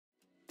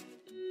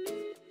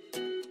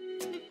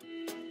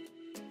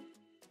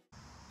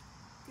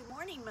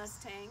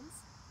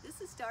Mustangs.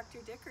 This is Dr.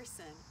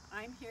 Dickerson.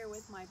 I'm here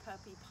with my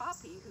puppy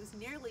Poppy, who's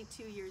nearly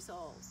 2 years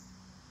old.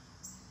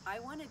 I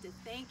wanted to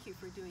thank you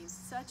for doing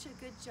such a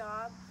good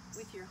job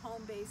with your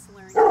home-based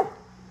learning.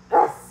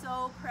 I'm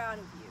so proud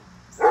of you.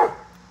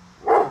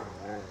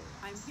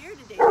 I'm here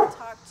today to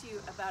talk to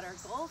you about our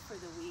goal for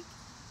the week,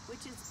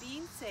 which is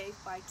being safe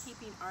by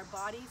keeping our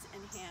bodies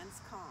and hands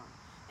calm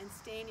and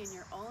staying in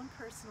your own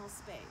personal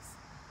space,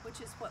 which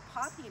is what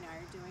Poppy and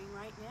I are doing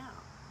right now.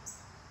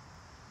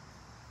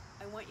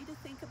 I want you to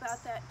think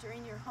about that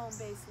during your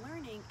home-based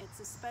learning. It's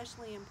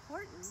especially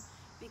important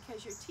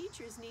because your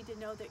teachers need to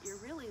know that you're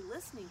really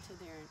listening to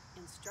their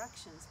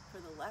instructions for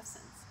the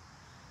lessons.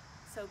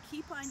 So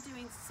keep on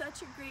doing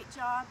such a great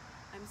job.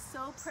 I'm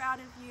so proud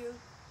of you.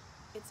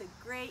 It's a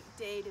great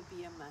day to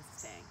be a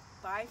Mustang.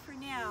 Bye for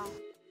now.